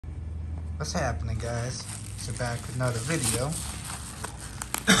What's happening, guys? So back with another video.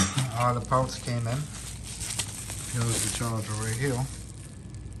 All the parts came in. Here's the charger right here.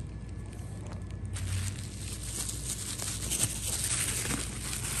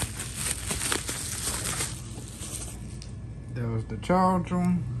 There's the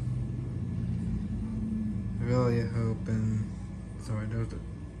charger. Really hoping. Sorry,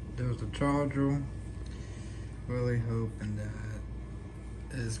 there's the charger. Really hoping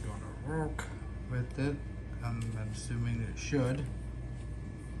that is gonna work with it. I'm assuming it should.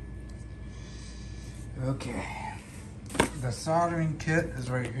 Okay. The soldering kit is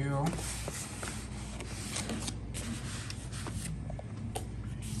right here.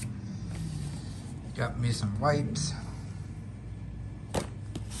 Got me some wipes.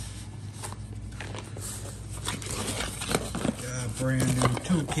 Got a brand new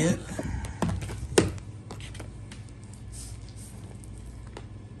toolkit.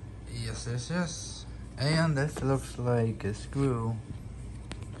 Yes. And this looks like a screw.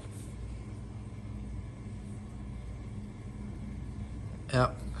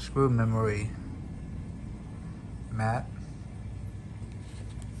 Yep, screw memory mat.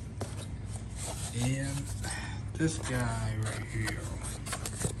 And this guy right here.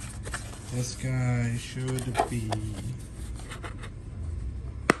 This guy should be.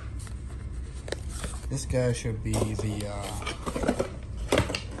 This guy should be the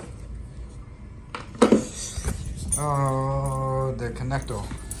the connector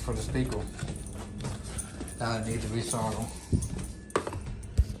for the speaker that I need to resolder.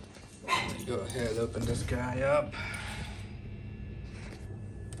 Go ahead, open this guy up.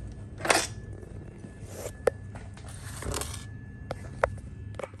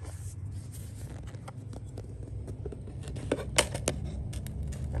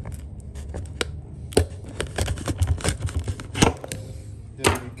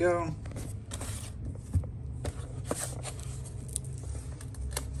 There we go.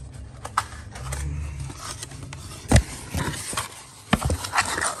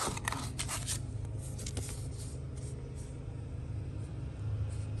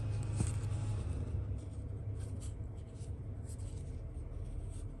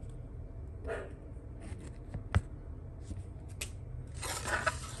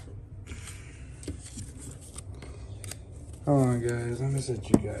 Hold on, guys, let me set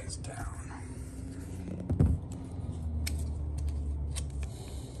you guys down.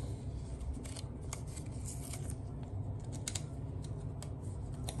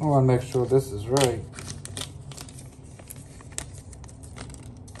 I want to make sure this is right.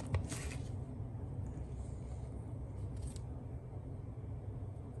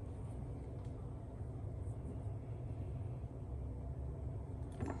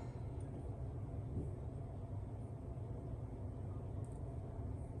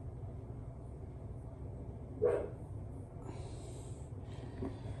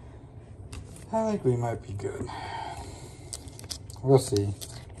 I think we might be good. We'll see.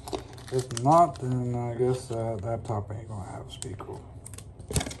 If not, then I guess that laptop ain't gonna have a speaker.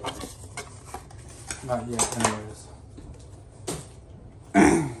 Not yet, anyways.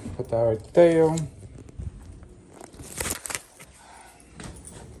 Put that right there.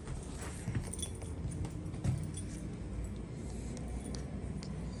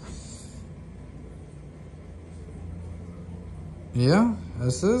 Yeah,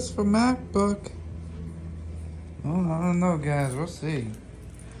 this is for MacBook. Well, I don't know, guys. We'll see.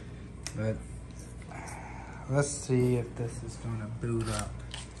 But let's see if this is gonna boot up.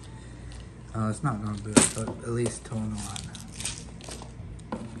 It's not gonna boot up, but at least turn on.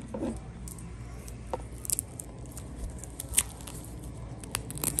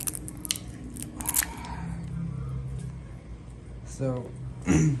 So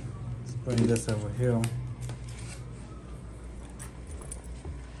let's bring this over here.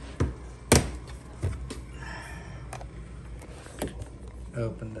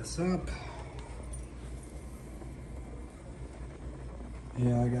 Open this up.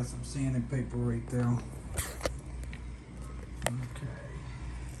 Yeah, I got some sanding paper right there. Okay.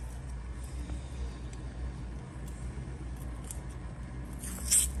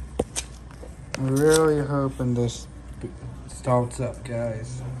 I'm really hoping this starts up,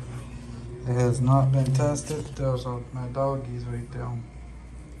 guys. It has not been tested. Those are my doggies right there.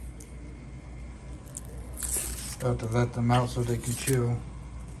 Have to let them out so they can chew.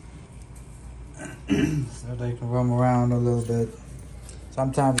 So they can roam around a little bit.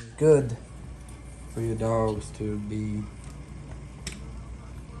 Sometimes it's good for your dogs to be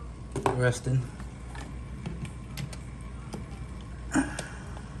resting.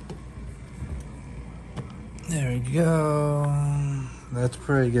 There we go. Let's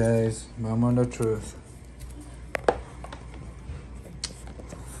pray, guys. Moment of truth.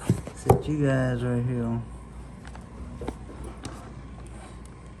 Sit you guys right here.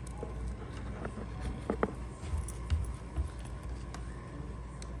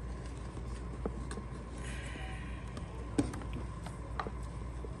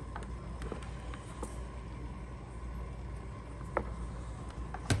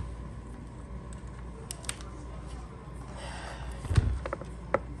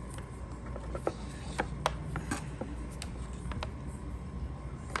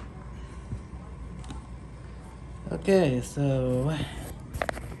 Okay, so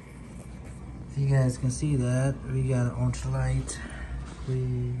you guys can see that we got an ultralight.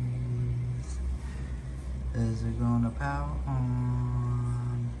 Please, is it going to power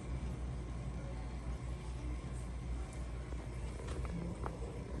on?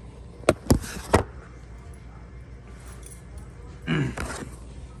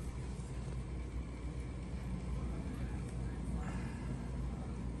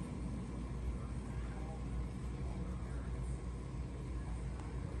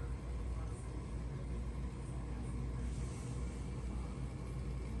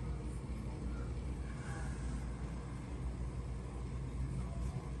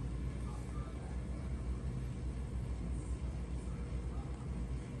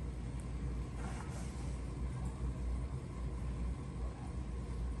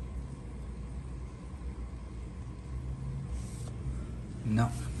 No.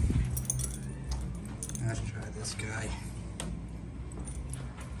 Let's try this guy.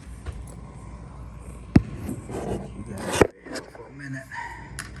 You guys wait for a minute.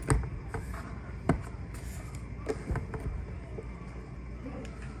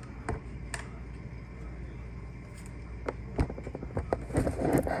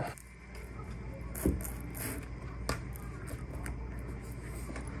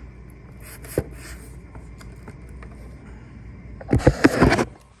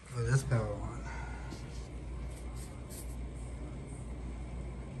 Oh, this power on.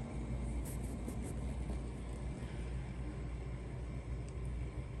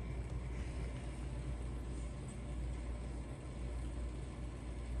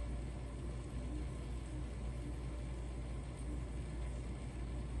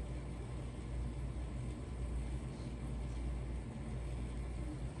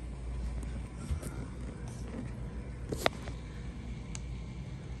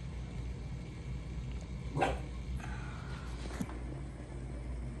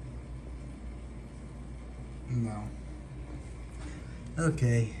 No.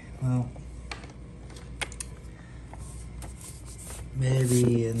 Okay, well,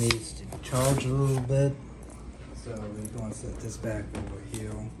 maybe it needs to charge a little bit. So we're going to set this back over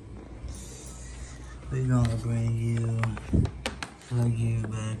here. We're going to bring you, plug you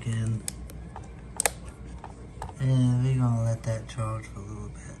back in. And we're going to let that charge for a little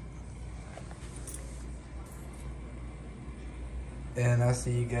bit. And I'll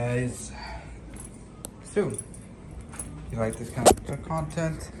see you guys soon. If you like this kind of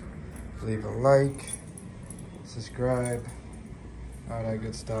content, leave a like, subscribe, all that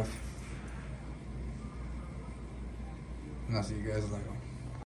good stuff. And I'll see you guys later.